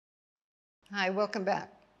Hi, welcome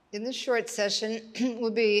back. In this short session,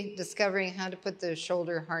 we'll be discovering how to put the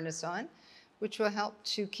shoulder harness on, which will help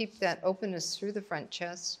to keep that openness through the front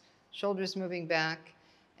chest, shoulders moving back,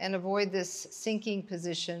 and avoid this sinking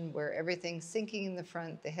position where everything's sinking in the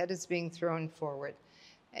front, the head is being thrown forward,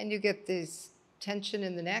 and you get this tension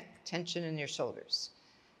in the neck, tension in your shoulders.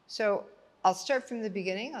 So I'll start from the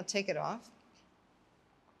beginning. I'll take it off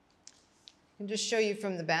and just show you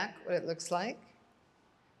from the back what it looks like.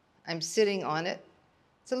 I'm sitting on it.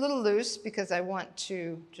 It's a little loose because I want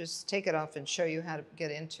to just take it off and show you how to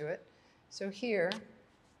get into it. So here,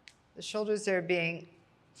 the shoulders are being,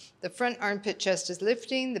 the front armpit chest is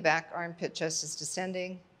lifting, the back armpit chest is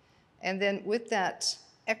descending. And then with that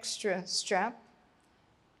extra strap,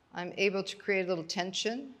 I'm able to create a little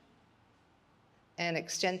tension and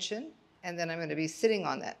extension, and then I'm going to be sitting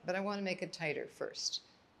on that. But I want to make it tighter first.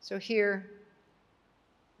 So here,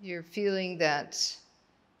 you're feeling that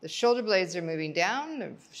the shoulder blades are moving down,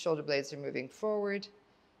 the shoulder blades are moving forward.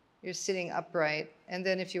 You're sitting upright, and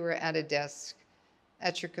then if you were at a desk,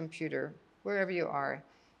 at your computer, wherever you are,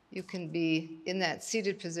 you can be in that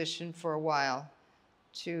seated position for a while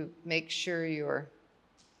to make sure you're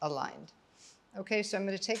aligned. Okay, so I'm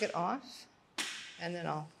going to take it off, and then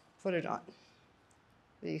I'll put it on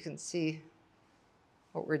so you can see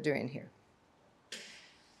what we're doing here.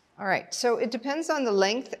 All right, so it depends on the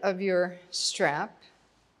length of your strap.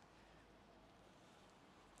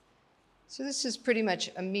 So this is pretty much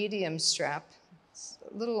a medium strap. It's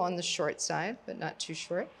a little on the short side, but not too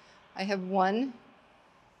short. I have one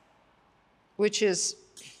which is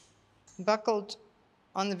buckled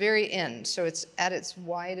on the very end, so it's at its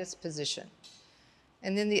widest position.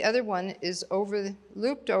 And then the other one is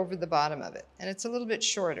looped over the bottom of it, and it's a little bit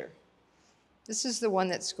shorter. This is the one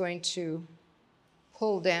that's going to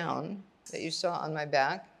pull down that you saw on my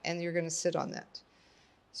back, and you're going to sit on that.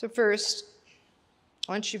 So first,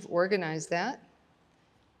 once you've organized that,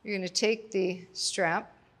 you're going to take the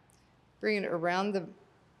strap, bring it around the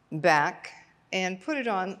back, and put it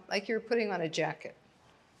on like you're putting on a jacket.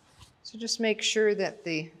 So just make sure that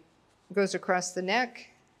it goes across the neck,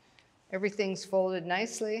 everything's folded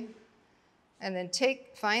nicely, and then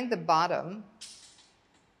find the bottom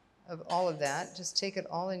of all of that. Just take it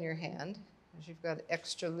all in your hand, because you've got an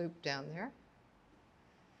extra loop down there.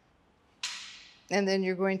 And then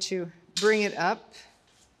you're going to bring it up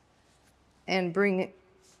and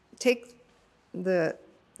take the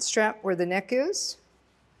strap where the neck is,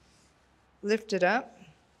 lift it up,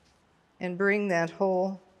 and bring that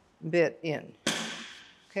whole bit in.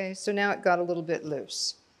 Okay, so now it got a little bit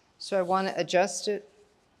loose. So I want to adjust it,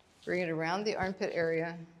 bring it around the armpit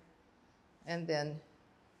area, and then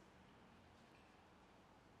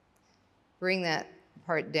bring that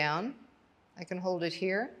part down. I can hold it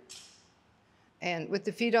here. And with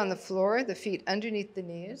the feet on the floor, the feet underneath the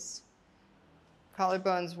knees,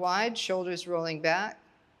 collarbones wide, shoulders rolling back,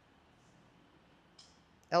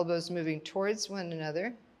 elbows moving towards one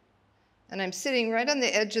another. And I'm sitting right on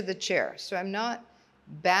the edge of the chair. So I'm not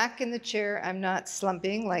back in the chair. I'm not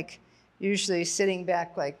slumping like usually sitting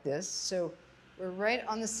back like this. So we're right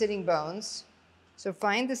on the sitting bones. So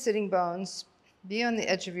find the sitting bones, be on the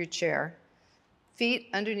edge of your chair, feet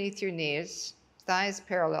underneath your knees, thighs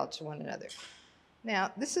parallel to one another.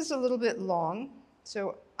 Now, this is a little bit long,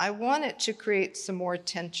 so I want it to create some more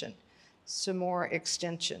tension, some more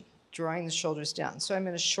extension, drawing the shoulders down. So I'm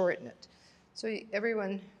going to shorten it. So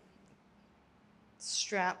everyone's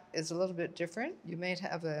strap is a little bit different. You may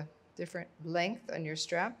have a different length on your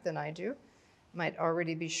strap than I do. Might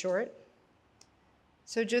already be short.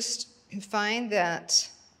 So just find that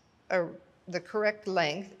the correct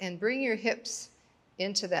length and bring your hips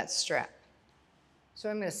into that strap. So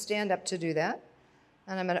I'm going to stand up to do that.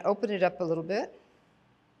 And I'm going to open it up a little bit,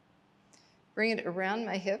 bring it around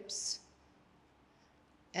my hips,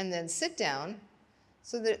 and then sit down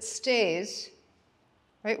so that it stays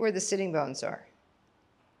right where the sitting bones are,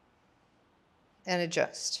 and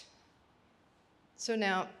adjust. So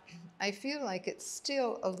now I feel like it's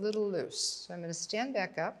still a little loose. So I'm going to stand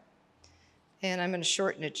back up, and I'm going to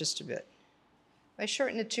shorten it just a bit. If I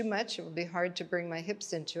shorten it too much, it will be hard to bring my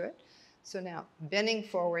hips into it. So now bending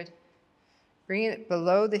forward, bringing it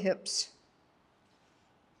below the hips,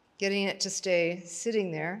 getting it to stay sitting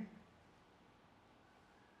there.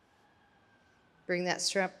 Bring that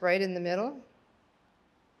strap right in the middle.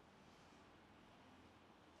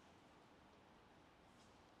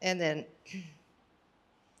 And then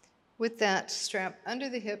with that strap under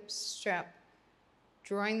the hips,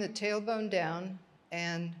 drawing the tailbone down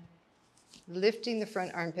and lifting the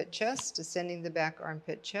front armpit chest, descending the back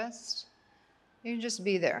armpit chest. You can just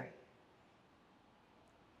be there.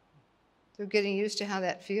 So getting used to how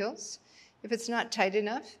that feels. If it's not tight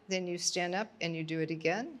enough, then you stand up and you do it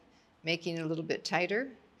again, making it a little bit tighter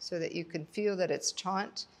so that you can feel that it's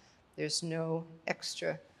taut. There's no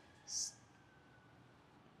extra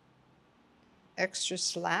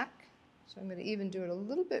slack. So I'm going to even do it a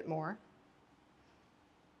little bit more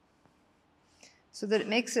so that it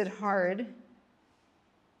makes it hard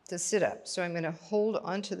to sit up. So I'm going to hold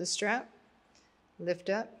onto the strap, lift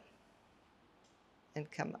up, and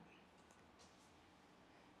come up.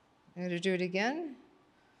 I'm going to do it again,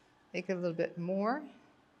 make it a little bit more.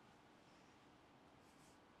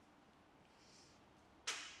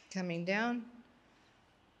 Coming down,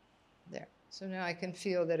 there. So now I can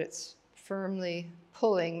feel that it's firmly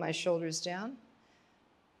pulling my shoulders down.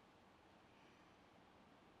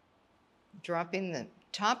 Dropping the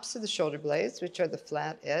tops of the shoulder blades, which are the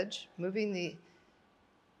flat edge, moving the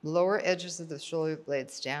lower edges of the shoulder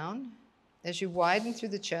blades down. As you widen through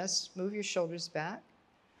the chest, move your shoulders back.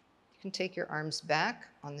 You can take your arms back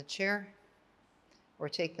on the chair or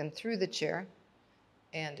take them through the chair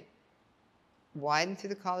and widen through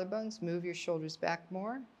the collarbones, move your shoulders back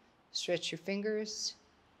more, stretch your fingers.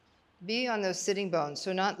 Be on those sitting bones,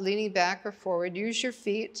 so not leaning back or forward. Use your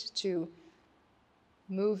feet to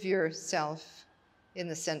move yourself in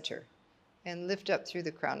the center and lift up through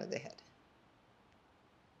the crown of the head.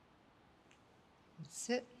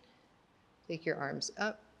 Sit. Take your arms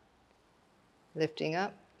up, lifting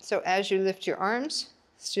up. So as you lift your arms,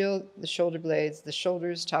 still the shoulder blades, the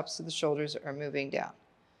shoulders, tops of the shoulders are moving down.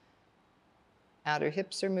 Outer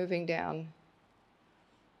hips are moving down.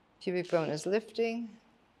 Pubic bone is lifting,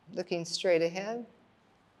 looking straight ahead.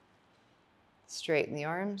 Straighten the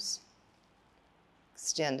arms.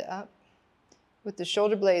 Extend up. With the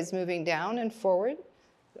shoulder blades moving down and forward,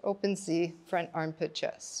 it opens the front armpit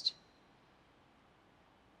chest.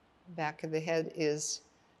 Back of the head is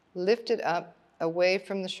lifted up away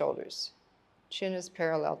from the shoulders. Chin is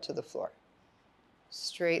parallel to the floor.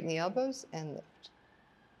 Straighten the elbows and lift.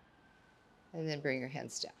 And then bring your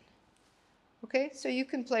hands down. Okay, so you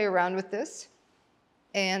can play around with this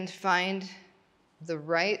and find the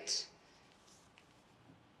right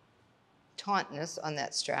tautness on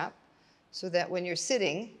that strap so that when you're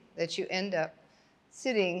sitting, that you end up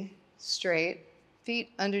sitting straight, feet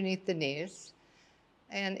underneath the knees.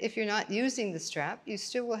 And if you're not using the strap, you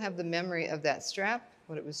still will have the memory of that strap,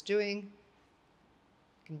 what it was doing.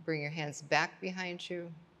 You can bring your hands back behind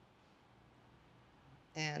you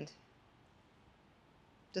and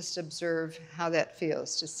just observe how that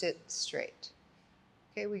feels to sit straight.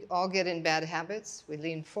 Okay, we all get in bad habits. We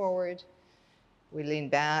lean forward, we lean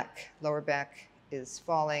back, lower back is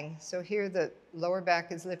falling. So here the lower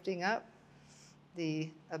back is lifting up, the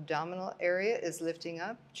abdominal area is lifting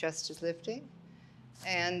up, chest is lifting,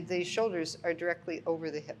 and the shoulders are directly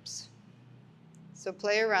over the hips. So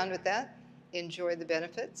play around with that, enjoy the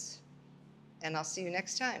benefits, and I'll see you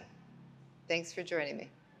next time. Thanks for joining me.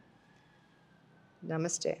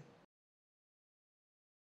 Namaste.